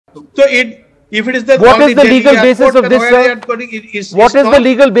So if it is the what is the legal basis of this, sir? What is the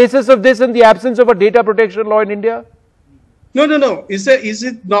legal basis of this in the absence of a data protection law in India? No. Is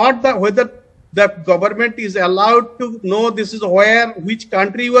it not that whether the government is allowed to know this is which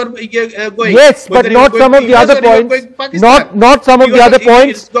country you are going? Yes, but not some of the other points. Not some of the other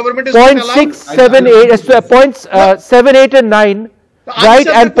points. Point 6, 7, 8, points 7, 8, and 9. Right,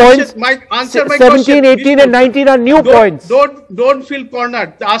 and points 17, 18, and 19 are new points. Don't feel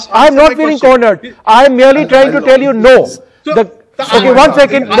cornered. I'm not feeling cornered. I'm merely trying to tell you no. Okay, 1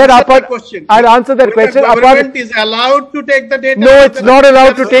 second. Let Apar, I'll answer that question. The government is allowed to take the data. No, it's not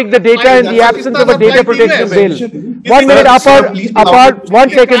allowed to take the data in the absence of a data protection bill. 1 minute, Apar, 1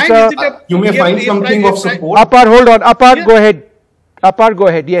 second, sir. You may find something of support. Apar, hold on. Apar, go ahead. Apar, go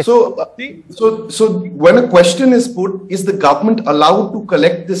ahead. Yes. So when a question is put, is the government allowed to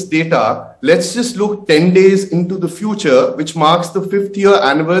collect this data? Let's just look 10 days into the future, which marks the 5th year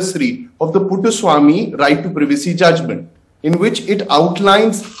anniversary of the Puttaswamy right to privacy judgment, in which it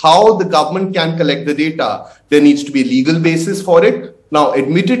outlines how the government can collect the data. There needs to be a legal basis for it. Now,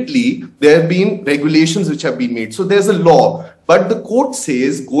 admittedly, there have been regulations which have been made. So there's a law. But the court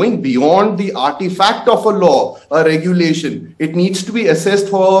says going beyond the artifact of a law, a regulation, it needs to be assessed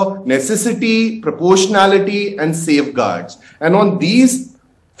for necessity, proportionality, and safeguards. And on these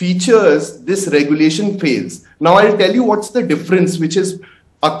features, this regulation fails. Now, I'll tell you what's the difference which has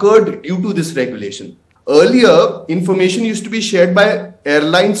occurred due to this regulation. Earlier, information used to be shared by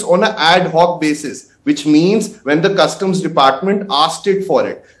airlines on an ad hoc basis, which means when the customs department asked it for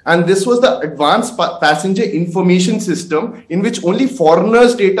it. And this was the advanced passenger information system in which only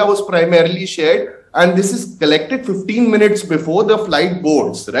foreigners' data was primarily shared. And this is collected 15 minutes before the flight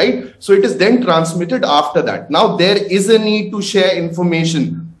boards, right? So it is then transmitted after that. Now there is a need to share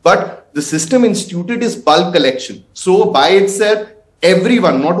information, but the system instituted is bulk collection. So by itself,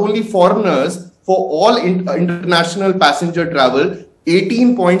 everyone, not only foreigners, for all international passenger travel,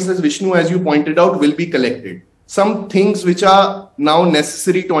 18 points, as Vishnu, as you pointed out, will be collected. Some things which are now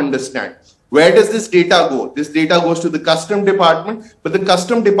necessary to understand. Where does this data go? This data goes to the custom department, but the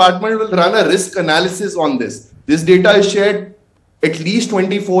custom department will run a risk analysis on this. This data is shared at least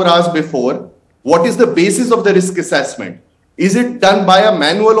 24 hours before. What is the basis of the risk assessment? Is it done by a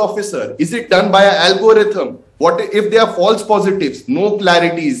manual officer? Is it done by an algorithm? What if there are false positives? No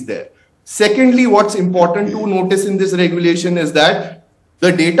clarity is there. Secondly, what's important to notice in this regulation is that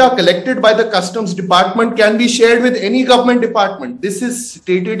the data collected by the customs department can be shared with any government department. This is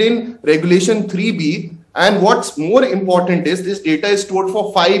stated in regulation 3B. And what's more important is this data is stored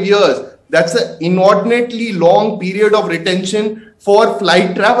for 5 years. That's an inordinately long period of retention for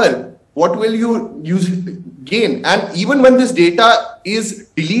flight travel. What will you gain? And even when this data is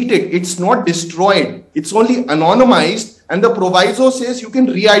deleted, it's not destroyed. It's only anonymized. And the proviso says you can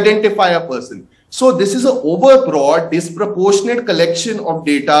re-identify a person. So this is an overbroad, disproportionate collection of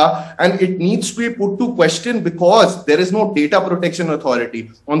data, and it needs to be put to question because there is no data protection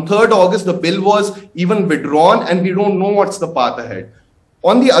authority. On 3rd August, the bill was even withdrawn and we don't know what's the path ahead.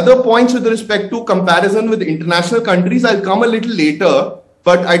 On the other points with respect to comparison with international countries, I'll come a little later,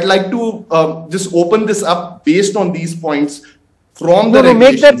 but I'd like to just open this up based on these points. From the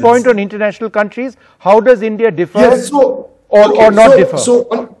make that point on international countries. How does India differ or not differ?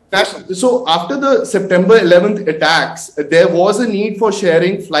 So after the September 11th attacks, there was a need for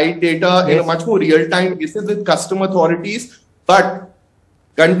sharing flight data in a much more real-time basis with custom authorities. But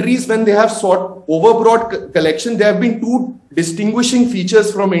countries, when they have sought overbroad collection, there have been two distinguishing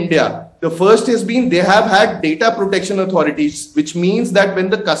features from India. The first has been they have had data protection authorities, which means that when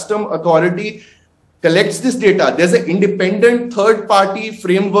the custom authority collects this data, there's an independent third-party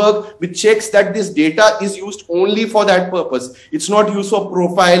framework which checks that this data is used only for that purpose. It's not used for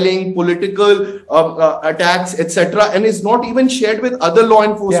profiling, political attacks, etc., and is not even shared with other law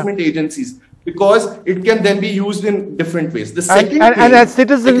enforcement agencies because it can then be used in different ways. The second and as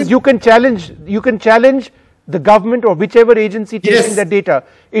citizens, you can challenge the government or whichever agency taking the data.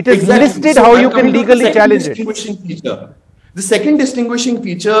 It is listed how you can legally challenge it. The second distinguishing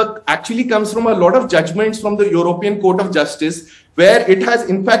feature actually comes from a lot of judgments from the European Court of Justice, where it has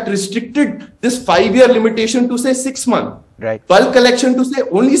in fact restricted this 5-year limitation to say 6 months. Right. Bulk collection to say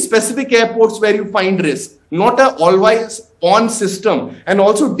only specific airports where you find risk, not a always on system. And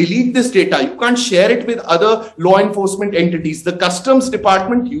also delete this data. You can't share it with other law enforcement entities. The customs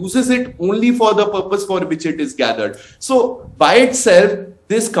department uses it only for the purpose for which it is gathered. So by itself,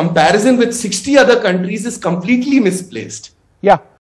 this comparison with 60 other countries is completely misplaced. Yeah.